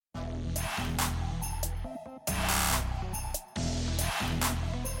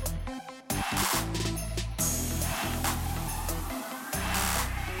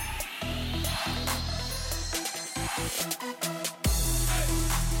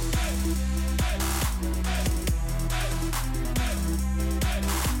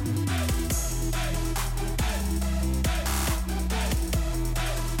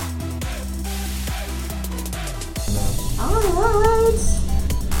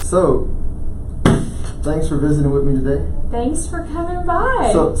So, thanks for visiting with me today. Thanks for coming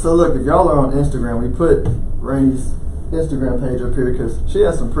by. So look, if y'all are on Instagram, we put Rainie's Instagram page up here because she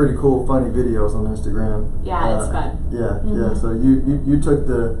has some pretty cool, funny videos on Instagram. Yeah, it's fun. Yeah. So you took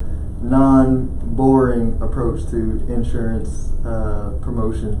the non-boring approach to insurance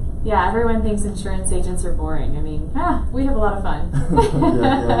promotion. Yeah, everyone thinks insurance agents are boring. I mean, we have a lot of fun.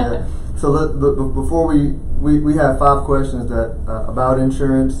 Yeah. So before we have 5 questions that about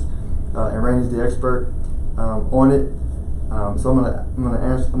insurance, and Rainie's the expert on it. So I'm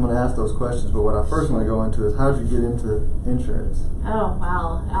gonna ask those questions. But what I first want to go into is how did you get into insurance? Oh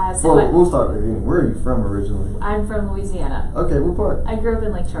wow! We'll start with the beginning. Where are you from originally? I'm from Louisiana. Okay, what part? I grew up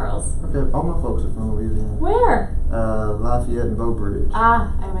in Lake Charles. Okay, all my folks are from Louisiana. Where? Lafayette and Beau Bridge.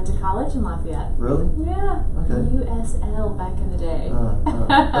 I went to college in Lafayette. Really? Yeah. Okay. USL back in the day.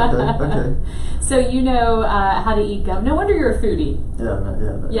 Okay. So you know how to eat gum. No wonder you're a foodie. Yeah.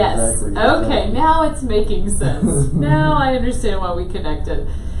 Yes. Exactly. Okay. Now it's making sense. Now I understand why we connected.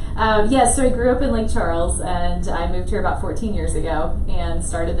 So I grew up in Lake Charles, and I moved here about 14 years ago and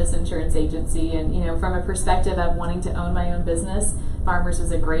started this insurance agency. And from a perspective of wanting to own my own business, Farmers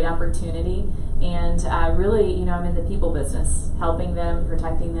was a great opportunity. And really, I'm in the people business, helping them,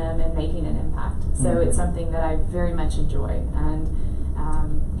 protecting them, and making an impact. So it's something that I very much enjoy. And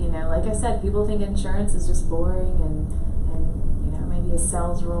like I said, people think insurance is just boring and maybe a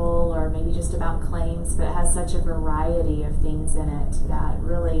sales role or maybe just about claims, but it has such a variety of things in it that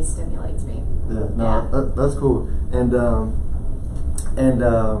really stimulates me. That's cool. And I'm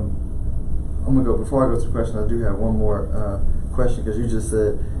gonna go before I go to the question. I do have one more question because you just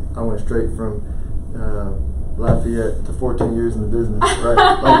said I went straight from Lafayette to 14 years in the business, right?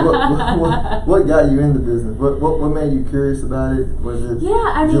 Like what got you in the business? What made you curious about it? Was it?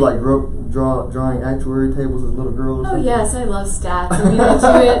 Did you like grow up drawing actuary tables as a little girl or something? Oh yes, I love stats.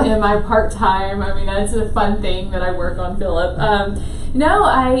 I do it in my part time. That's a fun thing that I work on, Philip. I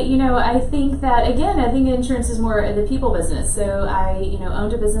think that I think insurance is more the people business. So I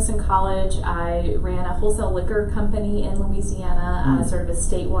owned a business in college. I ran a wholesale liquor company in Louisiana, sort of a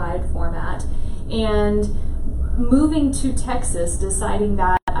statewide format, and moving to Texas, deciding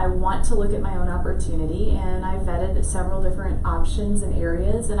that I want to look at my own opportunity, and I vetted several different options and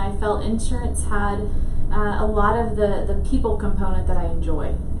areas, and I felt insurance had a lot of the people component that I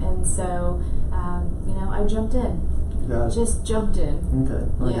enjoy, and so I jumped in. Just jumped in. Okay.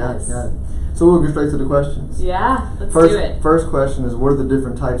 Yes. Got it. So we'll go straight to the questions. Yeah, let's do it. First question is, what are the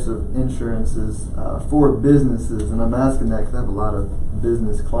different types of insurances for businesses? And I'm asking that because I have a lot of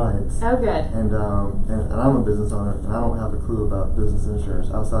business clients. Oh, good. And I'm a business owner, and I don't have a clue about business insurance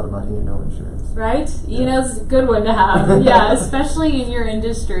outside of my E&O insurance. Right? It's a good one to have. Yeah, especially in your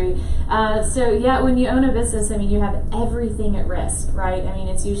industry. When you own a business, you have everything at risk, right?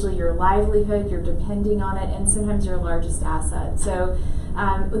 It's usually your livelihood, you're depending on it, and sometimes your largest asset. So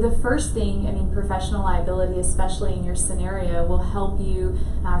the first thing, professional liability, especially in your scenario, will help you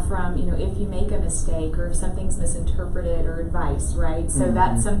from, if you make a mistake or if something's misinterpreted or advice, right? So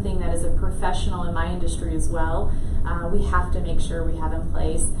that's something that as a professional in my industry as well, we have to make sure we have in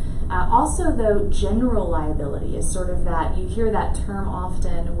place. Also, though, general liability is sort of that, you hear that term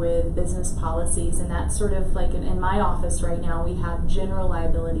often with business policies, and that's sort of like in my office right now, we have general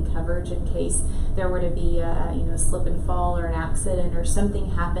liability coverage in case there were to be a slip and fall or an accident or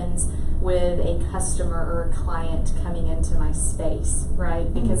something happens with a customer or a client coming into my space,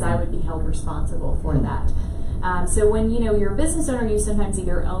 right? Because I would be held responsible for that. So when you're a business owner, you sometimes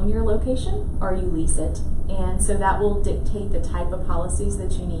either own your location or you lease it, and so that will dictate the type of policies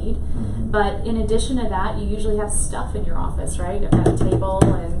that you need. But in addition to that, you usually have stuff in your office, right? I've got a table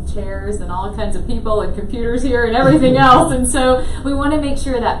and chairs and all kinds of people and computers here and everything else, and so we want to make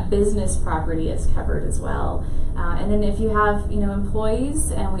sure that business property is covered as well. And then if you have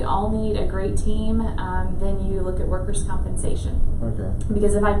employees, and we all need a great team, then you look at workers' compensation. Okay.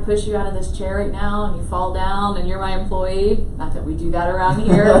 Because if I push you out of this chair right now and you fall down and you're my employee, not that we do that around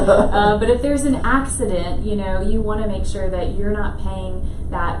here, but if there's an accident, you want to make sure that you're not paying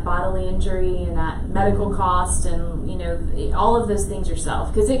that bodily injury and that medical cost and all of those things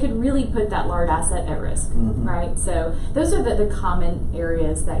yourself, because it could really put that large asset at risk, right? So those are the common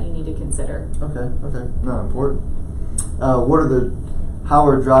areas that you need to consider. Okay. No, important. How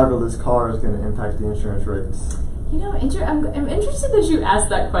are driverless cars going to impact the insurance rates? I'm interested that you asked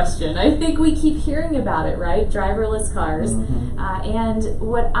that question. I think we keep hearing about it, right? Driverless cars. And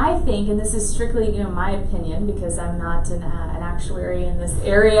what I think, and this is strictly my opinion because I'm not an actuary in this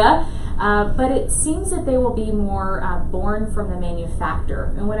area, but it seems that they will be more born from the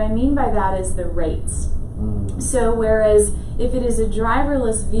manufacturer. And what I mean by that is the rates. So whereas if it is a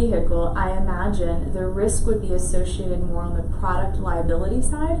driverless vehicle, I imagine the risk would be associated more on the product liability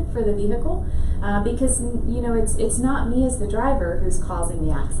side for the vehicle, because it's not me as the driver who's causing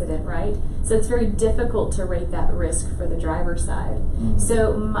the accident, right? So it's very difficult to rate that risk for the driver's side. Mm-hmm.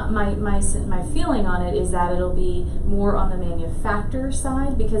 So my feeling on it is that it'll be more on the manufacturer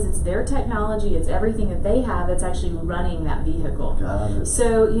side, because it's their technology, it's everything that they have that's actually running that vehicle. Got it.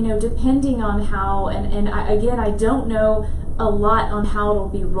 So depending on how, and I don't know a lot on how it'll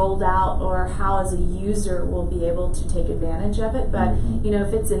be rolled out or how as a user we'll be able to take advantage of it, but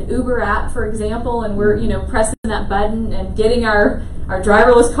if it's an Uber app, for example, and we're pressing that button and getting our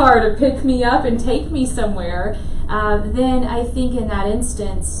driverless car to pick me up and take me somewhere, then I think in that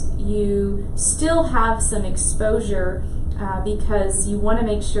instance you still have some exposure, because you want to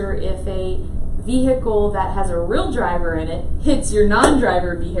make sure if a vehicle that has a real driver in it hits your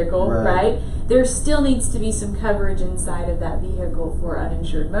non-driver vehicle, right? There still needs to be some coverage inside of that vehicle for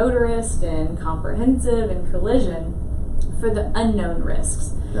uninsured motorist and comprehensive and collision for the unknown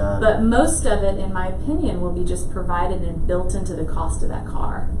risks. But most of it, in my opinion, will be just provided and built into the cost of that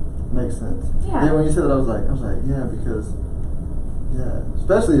car. Makes sense. Yeah. When you said that, I was like, yeah, because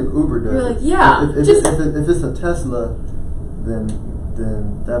especially if Uber does. You're like, yeah. If it's a Tesla, then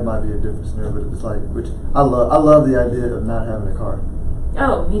that might be a different scenario. But it's like, which I love the idea of not having a car.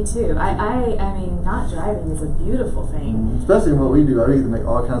 Oh, me too. I mean, not driving is a beautiful thing. Especially in what we do. I get to make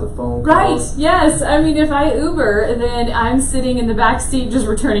all kinds of phone calls. Right, yes. I mean, if I Uber, then I'm sitting in the back seat just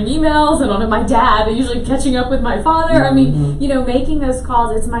returning emails, and on my dad, usually catching up with my father. I mean, making those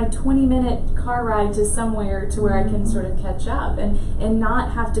calls, it's my 20-minute car ride to somewhere to where I can sort of catch up and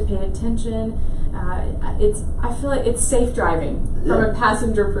not have to pay attention. I feel like it's safe driving from a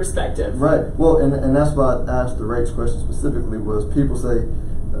passenger perspective. Right. Well, and that's why I asked the rates question specifically, was people say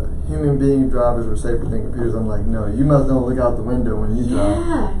human being drivers are safer than computers. I'm like, no, you must don't look out the window when you drive.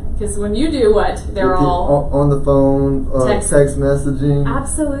 Yeah, because when you do what? They're all on the phone, text messaging.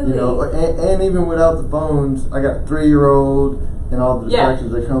 Absolutely. And even without the phones, I got 3-year-old and all the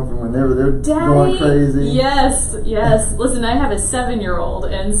distractions that come from when they're going crazy. Yes. Listen, I have a 7-year-old,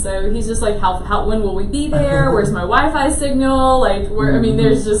 and so he's just like, how when will we be there? Where's my Wi-Fi signal? Like, where? I mean,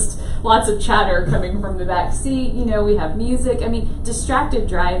 there's just lots of chatter coming from the back seat. We have music. I mean, distracted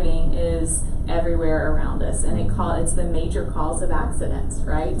driving is everywhere around us, and it's the major cause of accidents,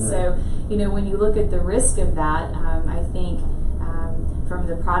 right? Yeah. So, when you look at the risk of that, I think from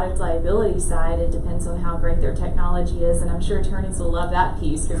the product liability side, it depends on how great their technology is, and I'm sure attorneys will love that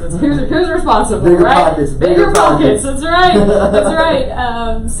piece, because it's who's responsible, bigger right? Pockets, bigger pockets. That's right. That's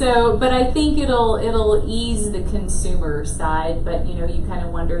right. But I think it'll ease the consumer side, but you kind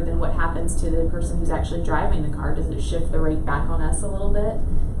of wonder then what happens to the person who's actually driving the car. Does it shift the rate back on us a little bit?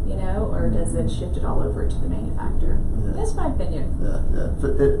 Or does it shift it all over to the manufacturer? Yeah. That's my opinion.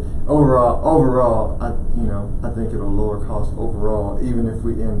 Yeah. Overall, I think it'll lower costs overall, even if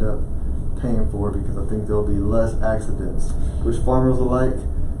we end up paying for it, because I think there'll be less accidents, which farmers will like.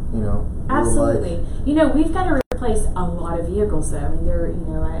 Absolutely. We've got to replace a lot of vehicles, though. I mean,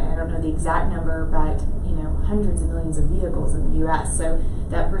 I don't know the exact number, but hundreds of millions of vehicles in the U.S. So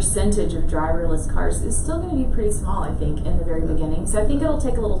that percentage of driverless cars is still going to be pretty small, I think, in the very beginning. So I think it'll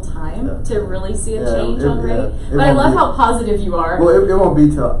take a little time to really see a change on rate. But I love how positive you are. Well, it won't be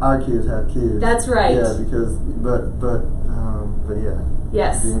till our kids have kids. That's right. Yeah, because but yeah.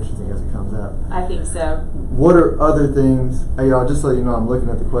 Yes. It'll be interesting as it comes out. I think so. What are other things? Hey, y'all, just so you know, I'm looking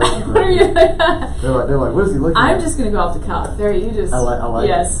at the questions. What are you? They're like, what is he looking at? I'm just going to go off the cuff. There, you just. I like.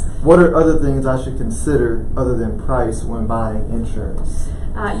 Yes. What are other things I should consider other than price when buying insurance?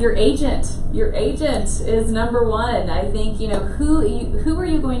 Your agent. Your agent is number one. I think who are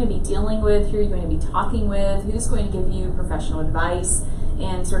you going to be dealing with? Who are you going to be talking with? Who's going to give you professional advice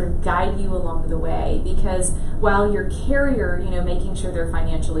and sort of guide you along the way? Because while your carrier, making sure they're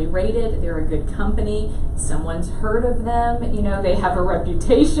financially rated, they're a good company, someone's heard of them, they have a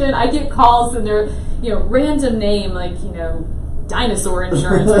reputation. I get calls and they're, random name like, dinosaur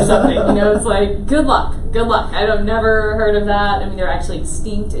insurance or something. It's like, good luck. I've never heard of that. I mean, they're actually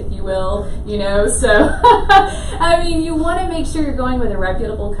extinct, if you will, so I mean, you want to make sure you're going with a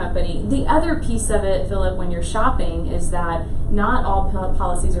reputable company. The other piece of it, Philip, when you're shopping, is that not all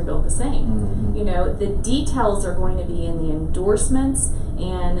policies are built the same. The details are going to be in the endorsements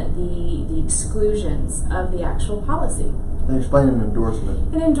and the exclusions of the actual policy. Explain an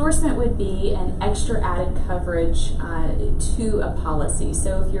endorsement. An endorsement would be an extra added coverage to a policy.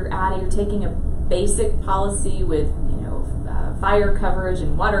 So if you're taking a basic policy with fire coverage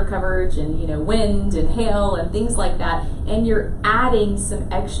and water coverage and wind and hail and things like that, and you're adding some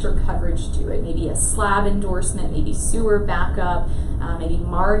extra coverage to it, maybe a slab endorsement, maybe sewer backup, maybe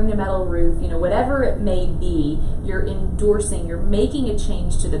marring the metal roof, whatever it may be, you're endorsing, you're making a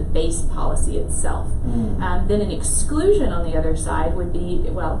change to the base policy itself. Then an exclusion on the other side would be,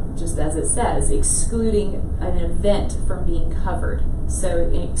 well, just as it says, excluding an event from being covered. So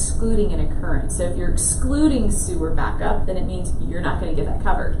excluding an occurrence. So if you're excluding sewer backup, then it means you're not going to get that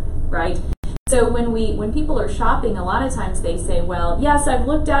covered, right? So when people are shopping, a lot of times they say, well, yes, I've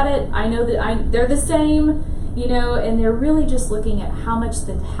looked at it. I know that they're the same, and they're really just looking at how much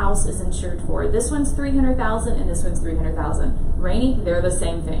the house is insured for. This one's $300,000 and this one's $300,000. Rainy, they're the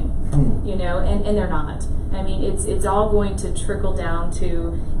same thing, and they're not. I mean, it's all going to trickle down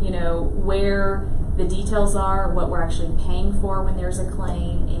to, where the details are, what we're actually paying for when there's a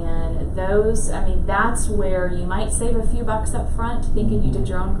claim, and that's where you might save a few bucks up front thinking you did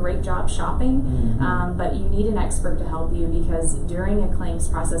your own great job shopping, but you need an expert to help you, because during a claims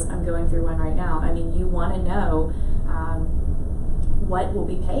process, I'm going through one right now, you want to know what will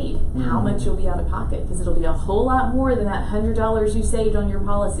be paid, how much you'll be out of pocket, because it'll be a whole lot more than that $100 you saved on your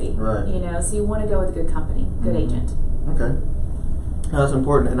policy, right? So you want to go with a good company, good agent. Okay, that's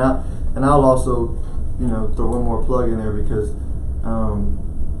important, and I'll also, throw one more plug in there, because,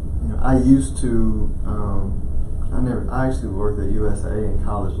 I used to, I actually worked at USA in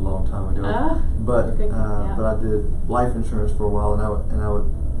college a long time ago, but I did life insurance for a while, and I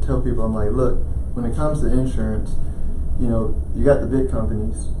would tell people, I'm like, look, when it comes to insurance, you got the big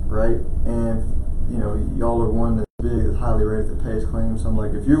companies, right? And, y'all are one that's big, that's highly rated, that pays claims. So I'm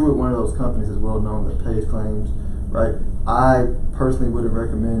like, if you're with one of those companies that's well known that pays claims, right, I personally wouldn't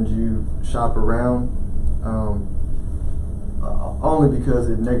recommend you shop around, only because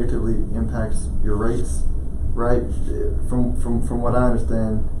it negatively impacts your rates, right? From what I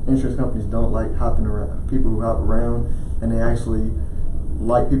understand, insurance companies don't like hopping around, people who hop around, and they actually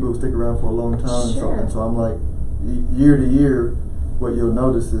like people who stick around for a long time. Sure. And so I'm like, year to year, what you'll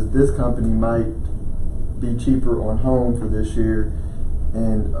notice is this company might be cheaper on home for this year,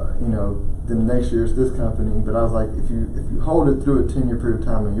 and then the next year it's this company. But I was like, if you hold it through a 10-year period of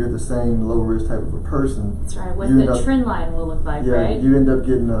time and you're the same low risk type of a person, that's right. What the trend line will look like, right? You end up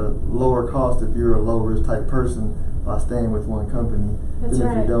getting a lower cost if you're a low risk type person by staying with one company. That's than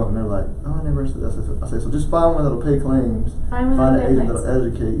right. if you don't, and they're like, oh, I never understood that. I say, so just find one that'll pay claims, find an agent that'll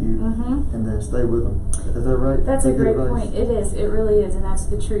educate you, and then stay with them. Is that right? That's a great point. It is. It really is, and that's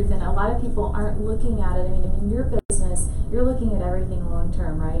the truth. And a lot of people aren't looking at it. In your business, you're looking at everything long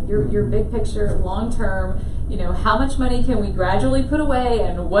term, right? Your big picture, long term. How much money can we gradually put away,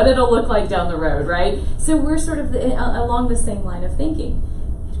 and what it'll look like down the road, right? So we're sort of along the same line of thinking.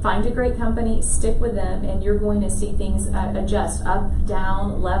 Find a great company, stick with them, and you're going to see things adjust up,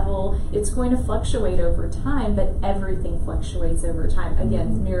 down, level. It's going to fluctuate over time, but everything fluctuates over time.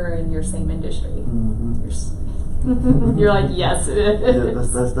 Again, mirroring your same industry. You're like, yes, it is.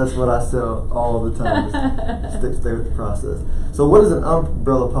 Yeah, that's what I sell all the time. Stay with the process. So what does an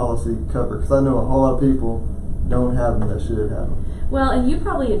umbrella policy cover? Because I know a whole lot of people don't have them that should have them. Well, and you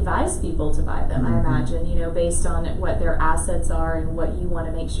probably advise people to buy them, I imagine, based on what their assets are and what you want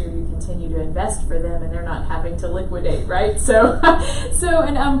to make sure you continue to invest for them, and they're not having to liquidate, right? So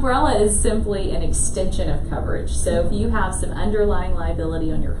an umbrella is simply an extension of coverage. So if you have some underlying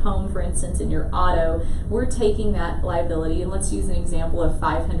liability on your home, for instance, in your auto, we're taking that liability, and let's use an example of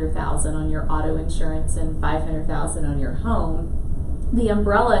 $500,000 on your auto insurance and $500,000 on your home. The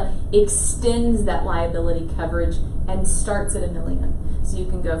umbrella extends that liability coverage and starts at $1 million. So you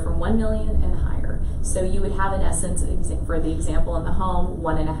can go from $1 million and higher. So you would have, in essence, for the example in the home,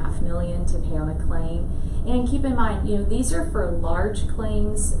 $1.5 million to pay on a claim. And keep in mind, these are for large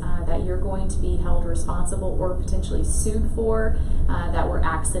claims that you're going to be held responsible or potentially sued for, that were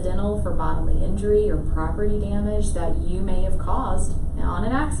accidental, for bodily injury or property damage that you may have caused on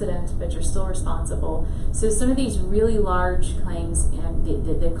an accident, but you're still responsible. So some of these really large claims, and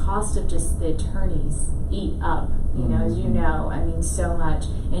the cost of just the attorneys eat up, as you know, so much,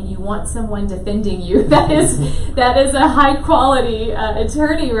 and you want someone defending you that is a high quality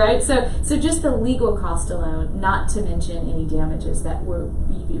attorney, right? So just the legal cost alone, not to mention any damages that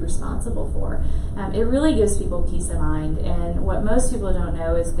you'd be responsible for. It really gives people peace of mind, and what most people don't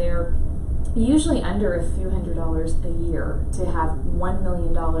know is they're usually under a few $100s a year to have $1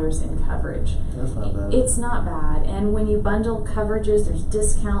 million in coverage. That's not bad. It's not bad, and when you bundle coverages, there's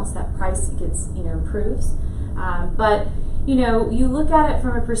discounts, that price gets improves. But you look at it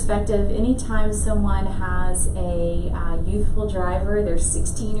from a perspective, anytime someone has a youthful driver, their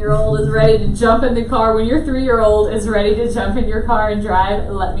 16-year-old is ready to jump in the car, when your 3-year-old is ready to jump in your car and drive,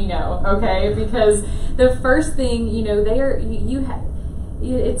 let me know, okay? Because the first thing,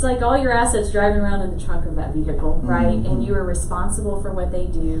 it's like all your assets driving around in the trunk of that vehicle, right? Mm-hmm. And you are responsible for what they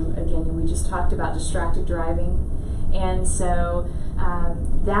do. Again, we just talked about distracted driving. And so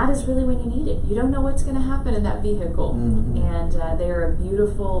that is really when you need it. You don't know what's going to happen in that vehicle. Mm-hmm. And they are a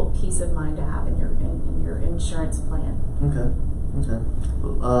beautiful peace of mind to have in your insurance plan. Okay.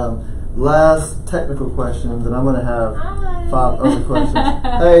 Last technical questions, and I'm going to have Hi. 5 other questions.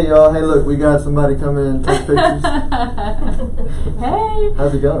 Hey, y'all. Hey, look, we got somebody coming in and take pictures. Hey.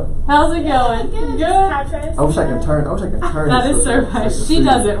 How's it going? How's it going? Good. I wish I could turn. That this is so I nice. can She see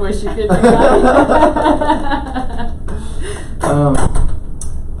doesn't it. wish she could do that.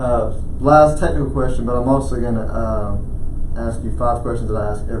 Last technical question, but I'm also going to ask you 5 questions that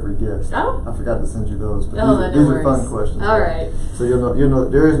I ask every guest. Oh. I forgot to send you those, but Oh, these no are fun worries. questions. All right. So you'll know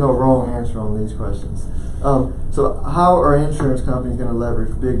there is no wrong answer on these questions. So how are insurance companies going to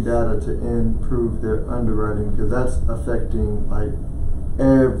leverage big data to improve their underwriting? Because that's affecting like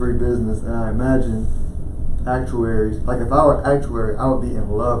every business, and I imagine actuaries. Like if I were actuary, I would be in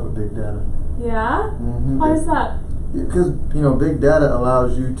love with big data. Yeah? Mm-hmm. Why is that? Because big data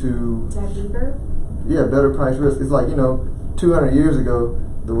allows you to Dive deeper? better price risk. It's like 200 years ago,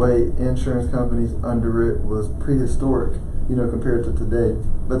 the way insurance companies underwrite was prehistoric, compared to today.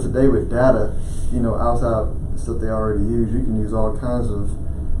 But today with data, outside stuff they already use, you can use all kinds of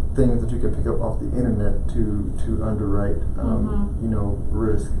things that you can pick up off the internet to underwrite,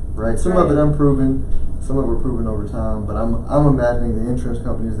 risk, right? Some of it unproven, some of it proven over time. But I'm imagining the insurance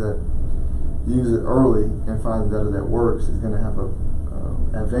companies that use it early and find data that works is going to have a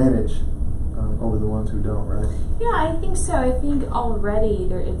advantage over the ones who don't, right? Yeah, I think so. I think already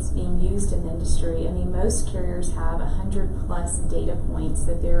it's being used in the industry. I mean, most carriers have 100+ data points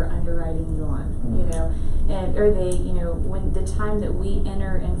that they're underwriting you on, and when the time that we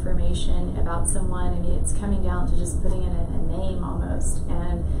enter information about someone, I mean, it's coming down to just putting in a name almost,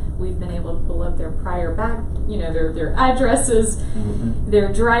 and we've been able to pull up their prior their addresses,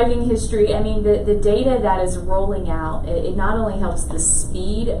 their driving history. I mean, the data that is rolling out, it not only helps the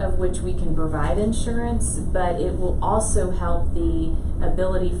speed of which we can provide insurance, but it will also help the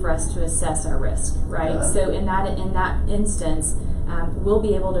ability for us to assess our risk, right? Yeah. So in that instance, we'll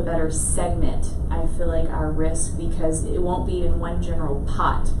be able to better segment, I feel like, our risk, because it won't be in one general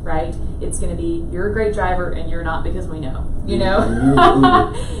pot, right? It's going to be, you're a great driver and you're not because we know, you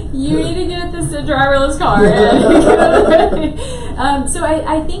need to get this driverless car. So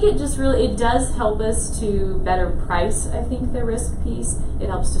I think it just really, it does help us to better price, I think, the risk piece. It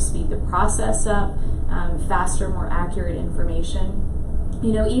helps to speed the process up, faster, more accurate information.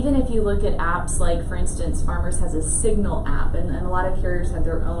 Even if you look at apps like, for instance, Farmers has a Signal app, and a lot of carriers have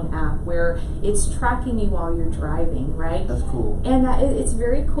their own app where it's tracking you while you're driving, right? That's cool. And it's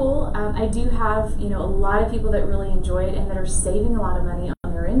very cool. I do have, a lot of people that really enjoy it and that are saving a lot of money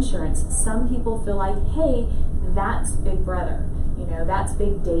on their insurance. Some people feel like, hey, that's Big Brother. That's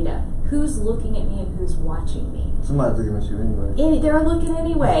big data. Who's looking at me and who's watching me? Somebody's looking at you anyway. They're looking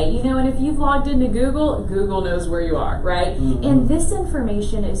anyway, and if you've logged into Google knows where you are, right? Mm-hmm. And this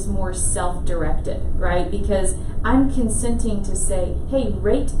information is more self-directed, right? Because I'm consenting to say, hey,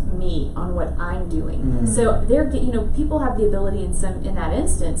 rate me on what I'm doing. Mm-hmm. So people have the ability in that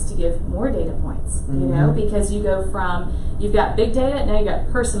instance to give more data points, because you go from, you've got big data, now you've got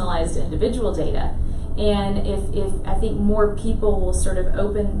personalized individual data. And if I think more people will sort of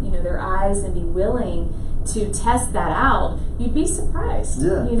open, their eyes and be willing to test that out, you'd be surprised.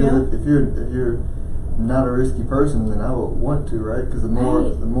 Yeah, because if you're not a risky person, then I would want to, right? Because the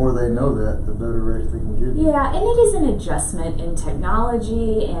more they know that, the better rates they can give you. Yeah, and it is an adjustment in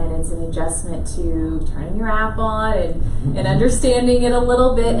technology, and it's an adjustment to turning your app on and understanding it a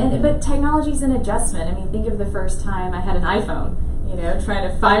little bit. But technology is an adjustment. I mean, think of the first time I had an iPhone. Trying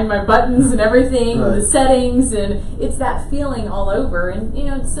to find my buttons and everything, right. The settings, and it's that feeling all over. And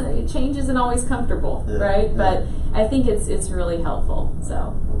change isn't always comfortable, right? Yeah. But I think it's really helpful.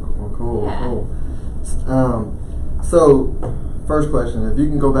 So. Well, cool. So, first question: if you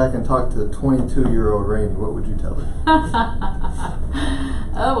can go back and talk to 22-year-old Rainey, what would you tell her?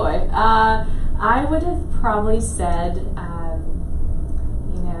 Oh boy, I would have probably said.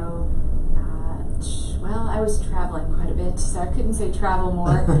 Well, I was traveling quite a bit, so I couldn't say travel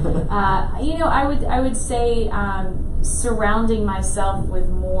more. I would say surrounding myself with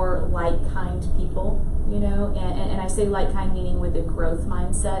more like-kind people, and I say like-kind meaning with a growth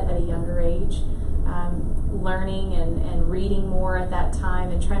mindset at a younger age. learning and reading more at that time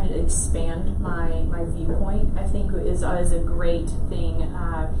and trying to expand my viewpoint, I think is a great thing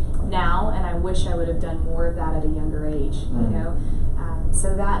now, and I wish I would have done more of that at a younger age. You know,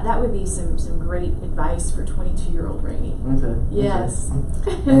 so that would be some great advice for 22-year-old Rainey. Okay. Yes.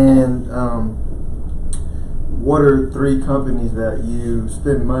 Okay. And what are 3 companies that you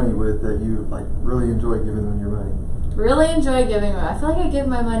spend money with that you like really enjoy giving them your money? Really enjoy giving. I feel like I give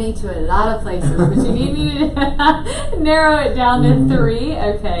my money to a lot of places, but you need me to narrow it down to 3.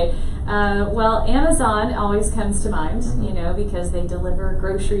 Okay. Well, Amazon always comes to mind, you know, because they deliver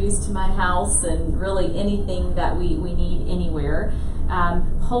groceries to my house and really anything that we need anywhere.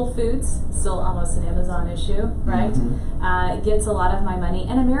 Whole Foods, still almost an Amazon issue, right? It gets a lot of my money.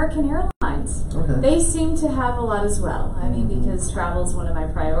 And American Airlines. Okay. They seem to have a lot as well. I mean, because travel is one of my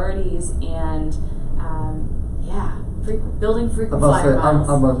priorities, and building frequent flyer miles.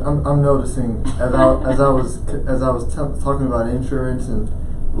 I'm noticing as I was talking about insurance and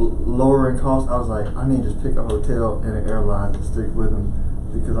lowering costs, I was like, I need to just pick a hotel and an airline to stick with them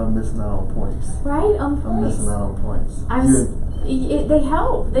because I'm missing out on points. Right, on points. I'm missing out on points. They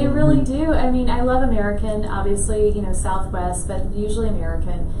help. They really do. I mean, I love American, obviously, you know, Southwest, but usually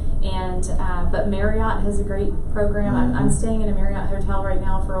American. And but Marriott has a great program. I'm staying in a Marriott hotel right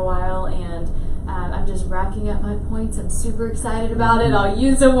now for a while, and I'm just racking up my points. I'm super excited about it. I'll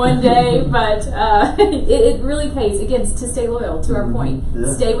use them one day, but it really pays, again, to stay loyal to our point.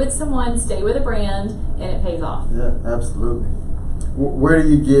 Yeah. Stay with someone, stay with a brand, and it pays off. Yeah, absolutely. Where do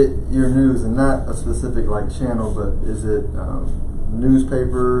you get your news? And not a specific like channel, but is it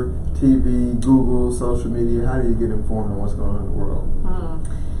newspaper, TV, Google, social media? How do you get informed on what's going on in the world?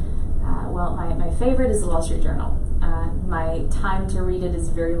 Well, my favorite is the Wall Street Journal. My time to read it is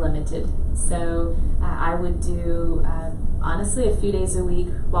very limited. So I would do, honestly, a few days a week,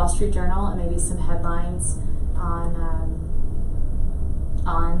 Wall Street Journal, and maybe some headlines on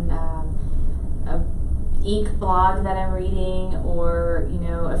a Inc. blog that I'm reading, or, you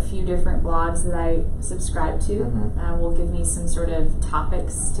know, a few different blogs that I subscribe to will give me some sort of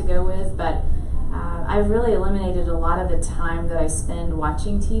topics to go with. But I've really eliminated a lot of the time that I spend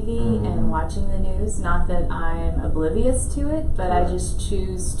watching TV and watching the news. Not that I'm oblivious to it, but I just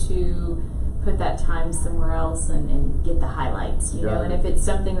choose to put that time somewhere else and get the highlights, you know. And if it's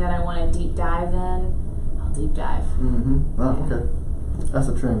something that I want to deep dive in, I'll deep dive. Okay. That's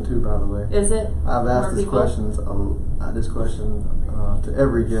a trend too, by the way. Is it? I've asked this question to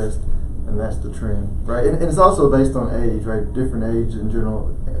every guest, and that's the trend, right? And it's also based on age, right? Different age in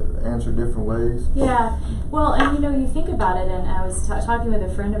general answer different ways. Yeah. Well, and you know, you think about it, and I was talking with a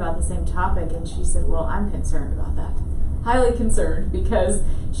friend about the same topic, and she said, well, I'm concerned about that. Highly concerned, because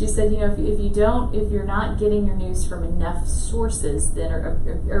she said, you know, if you're not getting your news from enough sources, then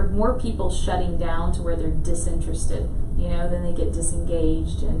are more people shutting down to where they're disinterested, you know, then they get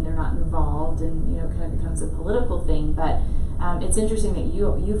disengaged and they're not involved, and, you know, kind of becomes a political thing. But it's interesting that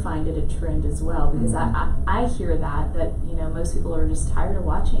you find it a trend as well, because I hear that you know, most people are just tired of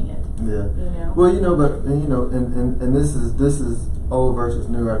watching it. Yeah. You know. Well, you know, but you know, and this is old versus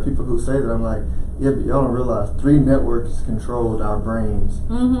new. Right? People who say that, I'm like, yeah, but y'all don't realize 3 networks controlled our brains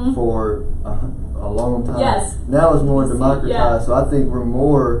for a long time. Yes. Now it's more democratized, so I think we're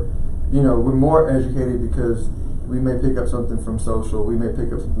more educated because we may pick up something from social, we may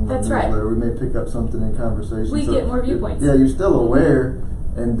pick up something from newsletter, we may pick up something in conversation. We get more viewpoints. Yeah, you're still aware,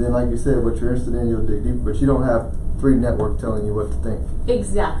 and then like you said, what you're interested in, you'll dig deeper, but you don't have 3 networks telling you what to think.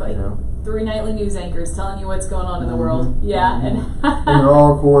 Exactly. You know? 3 nightly news anchors telling you what's going on in the world. Yeah. And they're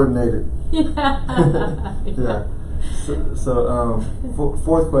all coordinated. Yeah. So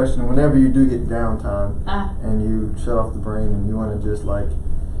fourth question, whenever you do get downtime and you shut off the brain and you want to just like,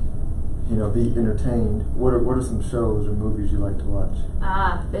 you know, be entertained, what are some shows or movies you like to watch?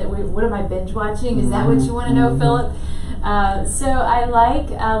 What am I binge watching? Is that what you want to know, Philip? So I like,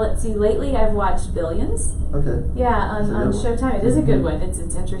 let's see, lately I've watched Billions. Okay. Yeah, on Showtime. It is a good one. It's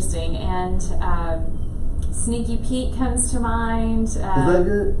interesting. And Sneaky Pete comes to mind. Is that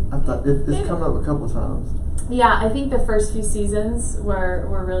good? I thought it's come up a couple times. Yeah, I think the first few seasons were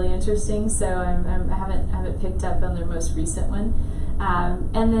really interesting. So I haven't picked up on their most recent one.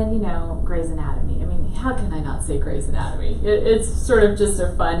 And then, you know, Grey's Anatomy. I mean, how can I not say Grey's Anatomy? It's sort of just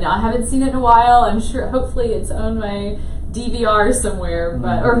a fun. Now, I haven't seen it in a while. I'm sure, hopefully, it's on my DVR somewhere,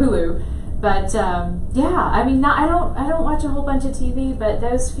 or Hulu. But yeah, I mean, I don't watch a whole bunch of TV, but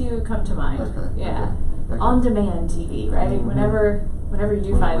those few come to mind. Okay. Yeah, okay. On-demand TV, right? Whenever you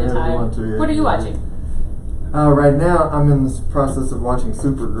do find the time. What are you watching? Right now, I'm in the process of watching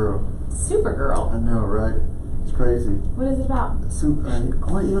Supergirl. Supergirl. I know, right? It's crazy. What is it about?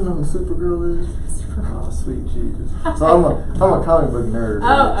 What, you don't know who Supergirl is? Oh, sweet Jesus. So I'm a comic book nerd. Oh,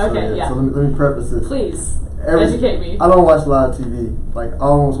 right? okay, So, yeah. So let me preface this. Please, educate me. I don't watch live TV. Like, I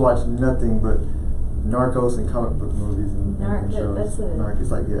almost watch nothing but Narcos and comic book movies and shows. That's it.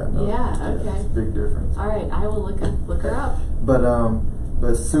 Narcos, like, yeah, no. Yeah, okay. It's a big difference. All right, I will look her up. But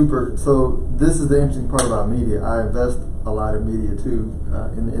so this is the interesting part about media. I invest a lot in media too,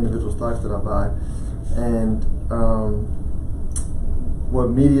 in the individual stocks that I buy, and what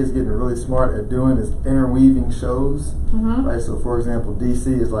media is getting really smart at doing is interweaving shows. Mm-hmm. Right. So for example, DC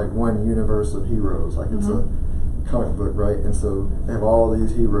is like one universe of heroes, like it's a comic book, right? And so they have all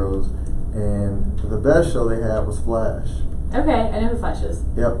these heroes, and the best show they had was Flash. Okay, I know who Flash is.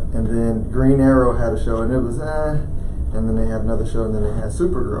 Yep. And then Green Arrow had a show, and it was and then they had another show, and then they had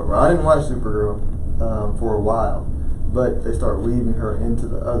Supergirl. Right? I didn't watch Supergirl for a while, but they start weaving her into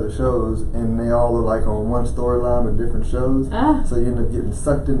the other shows, and they all are like on one storyline with different shows. So you end up getting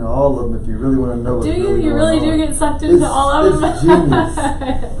sucked into all of them if you really want to know what's really going on. You really do get sucked into all of them? It's genius.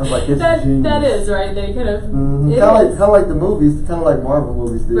 I was like, it's genius. That is, right? They kind of... Kind of like the movies, kind of like Marvel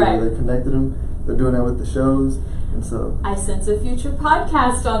movies did, right. where they connected them. They're doing that with the shows, and so... I sense a future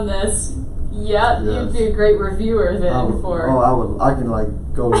podcast on this. Yep, yes. You'd be a great reviewer then I can like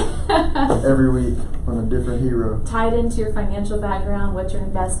go every week on a different hero. Tied into your financial background, what you're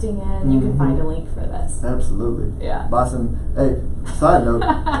investing in, you can find a link for this. Absolutely. Yeah. Buy some. Hey, side note,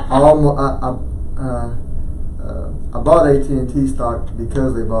 I bought AT&T stock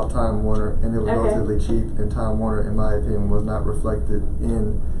because they bought Time Warner, and it was relatively cheap. And Time Warner, in my opinion, was not reflected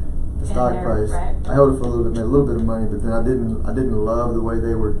in the stock price. Right. I held it for a little bit, made a little bit of money, but then I didn't love the way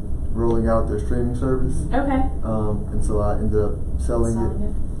they were rolling out their streaming service. Okay. And so I ended up selling it.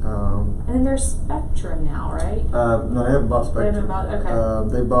 And then there's Spectrum now, right? No, they haven't bought Spectrum. They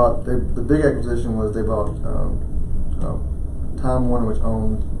haven't bought, okay. The big acquisition was they bought Time Warner, which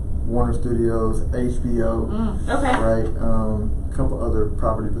owned Warner Studios, HBO, okay. right? A couple other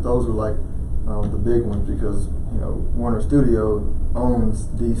properties, but those were like the big ones because Warner Studio owns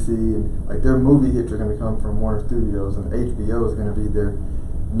DC, and like their movie hits are going to come from Warner Studios, and HBO is going to be their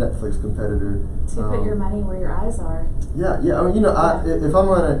Netflix competitor. So you put your money where your eyes are. Yeah. I mean, if I'm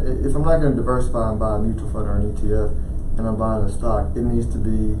not going to diversify and buy a mutual fund or an ETF, and I'm buying a stock, it needs to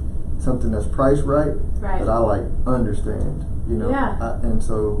be something that's priced right. That I like understand. Yeah. And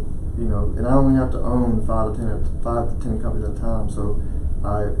so and I only have to own 5 to 10 companies at a time, so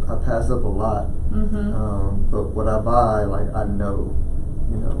I pass up a lot. But what I buy, like I know.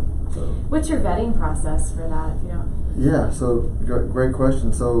 So. What's your vetting process for that? If you don't. Yeah, so great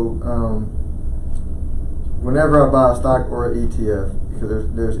question. So whenever I buy a stock or an ETF,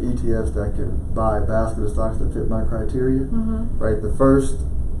 because there's ETFs that can buy a basket of stocks that fit my criteria, right? The first,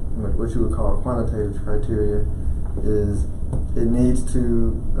 what you would call quantitative criteria, is it needs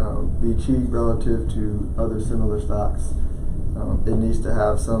to be cheap relative to other similar stocks. It needs to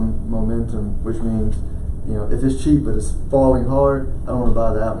have some momentum, which means, if it's cheap but it's falling hard, I don't want to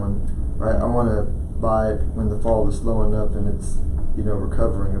buy that one, right? I want to buy it when the fall is slowing up and it's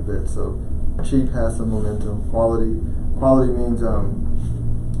recovering a bit. So cheap has some momentum. Quality means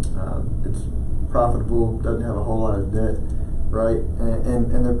it's profitable, doesn't have a whole lot of debt, right?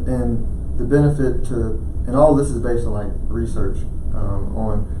 And the benefit to, and all this is based on like research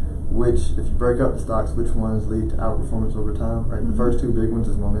on which, if you break up the stocks, which ones lead to outperformance over time, right? The first two big ones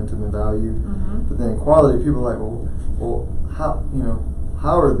is momentum and value, but then quality, people are like, well,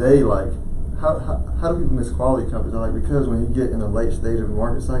 how are they like? How do people miss quality companies? I'm like, because when you get in a late stage of a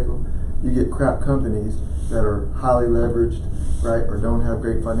market cycle, you get crap companies that are highly leveraged, right, or don't have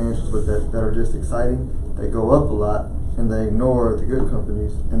great financials, but that are just exciting. They go up a lot, and they ignore the good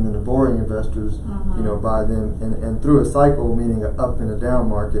companies, and then the boring investors, buy them, and through a cycle, meaning an up and a down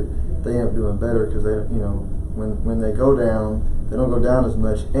market, they end up doing better because they, when they go down, they don't go down as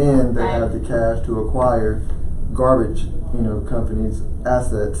much, and they have the cash to acquire garbage, companies,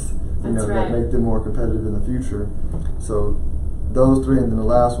 assets. That make them more competitive in the future. So those three, and then the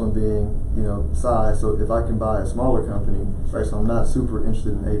last one being, size. So if I can buy a smaller company, right? So I'm not super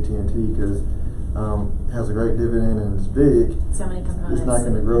interested in AT&T because it has a great dividend and it's big. So many components. It's not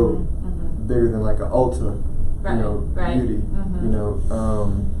going to grow bigger than like an Ulta, Beauty,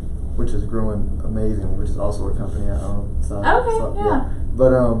 which is growing amazing, which is also a company I own. Yeah.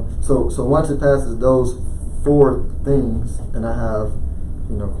 But so once it passes those 4 things, and I have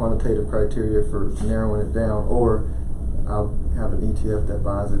quantitative criteria for narrowing it down, or I'll have an ETF that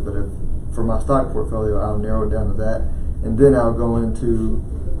buys it. But for my stock portfolio, I'll narrow it down to that, and then I'll go into,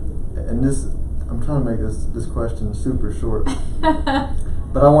 and this, I'm trying to make this question super short,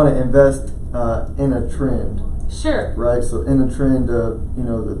 but I want to invest in a trend, Sure. Right. So in the trend of, you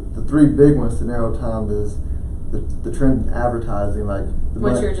know, the three big ones to narrow time is the trend in advertising, like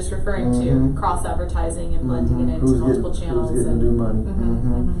what you're just referring to, cross advertising and blending it into multiple channels. Who's getting new money?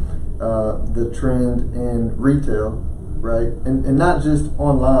 The trend in retail, right, and not just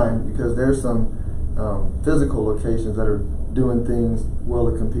online, because there's some physical locations that are doing things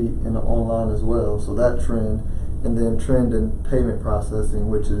well to compete in the online as well. So that trend, and then trend in payment processing,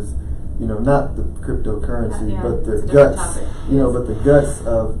 which is, you know, not the cryptocurrency, but the guts, you know, but the guts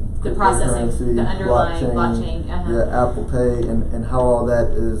of the processing, the underlying blockchain, yeah, Apple Pay, and how all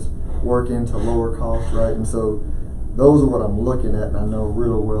that is working to lower costs, right? And so those are what I'm looking at, and I know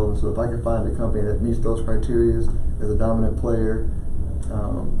real well. And so if I can find a company that meets those criteria as a dominant player,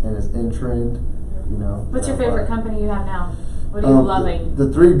 and is in trend, you know. What's your favorite company you have now? What are you loving?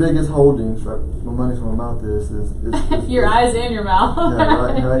 The three biggest holdings, right? My money's where my mouth is your eyes and your mouth.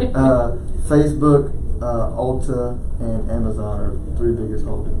 Yeah, right. Facebook, Ulta, and Amazon are the three biggest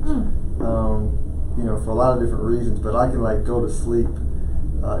holdings. You know, for a lot of different reasons, but I can like go to sleep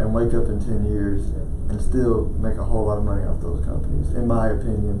and wake up in 10 years and still make a whole lot of money off those companies, in my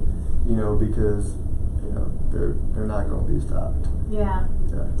opinion. You know, because you know they're not going to be stopped. Yeah,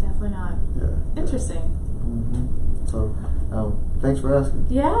 definitely not. Yeah. Interesting. So, thanks for asking.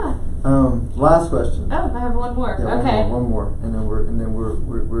 Yeah. Last question. Oh, I have one more. Yeah, okay. One more, and then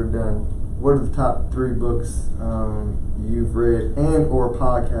we're done. What are the top 3 books you've read and or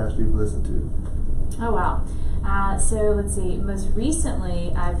podcasts you've listened to? Oh wow. So let's see. Most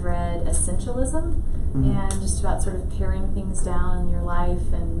recently, I've read Essentialism, and just about sort of paring things down in your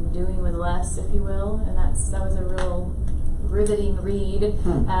life and doing with less, if you will. And that was a real riveting read,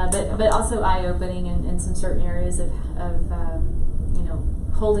 but also eye-opening in some certain areas of you know,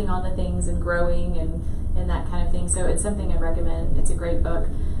 holding on to things and growing and that kind of thing. So it's something I'd recommend. It's a great book.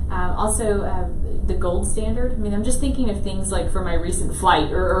 Also, The Gold Standard. I mean, I'm just thinking of things like for my recent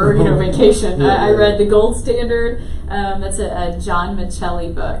flight or you know, vacation. I read The Gold Standard. That's a John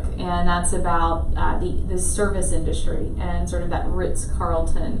Michelli book, and that's about the service industry and sort of that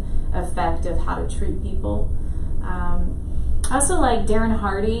Ritz-Carlton effect of how to treat people. I also like Darren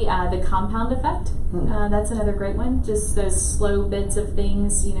Hardy, The Compound Effect. That's another great one. Just those slow bits of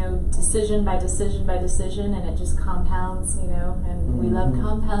things, you know, decision by decision by decision, and it just compounds, you know, and we love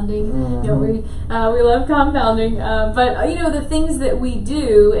compounding, don't we? We love compounding. But, you know, the things that we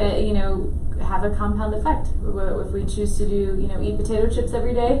do, you know, have a compound effect. If we choose to do, you know, eat potato chips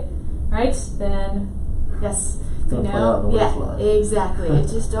every day, right, then, yes. You know, yeah, exactly. It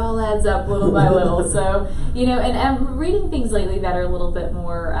just all adds up little by little. So, you know, and I'm reading things lately that are a little bit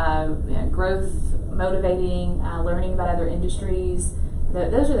more you know, growth motivating, learning about other industries.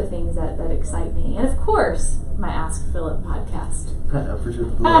 Those are the things that excite me. And of course, my Ask Philip podcast. I appreciate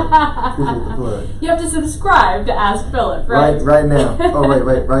the plug. You have to subscribe to Ask Philip, right? Right now. Oh,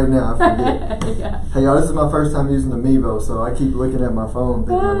 wait, right now. I forget. Yeah. Hey, y'all, this is my first time using the Mevo, so I keep looking at my phone,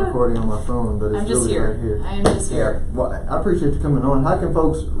 thinking I'm recording on my phone, but it's really right here. I am just here. Well, I appreciate you coming on. How can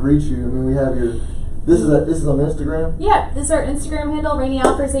folks reach you? I mean, we have your... This is on Instagram? Yeah, this is our Instagram handle, Rainey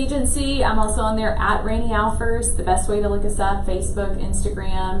Alfers Agency. I'm also on there at Rainey Alfers. The best way to look us up, Facebook,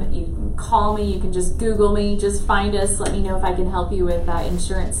 Instagram. You can call me. You can just Google me. Just find us. Let me know if I can help you with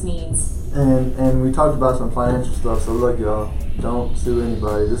insurance needs. And we talked about some financial stuff, so look, y'all, don't sue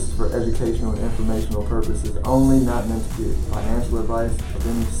anybody. This is for educational and informational purposes only, not meant to be financial advice of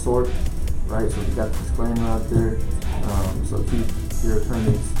any sort, right? So we got the disclaimer out there. So keep your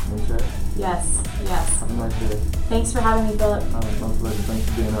attorneys in check. Yes. Have a nice day. Thanks for having me, Philip. My pleasure. Thanks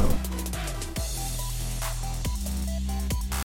for being on.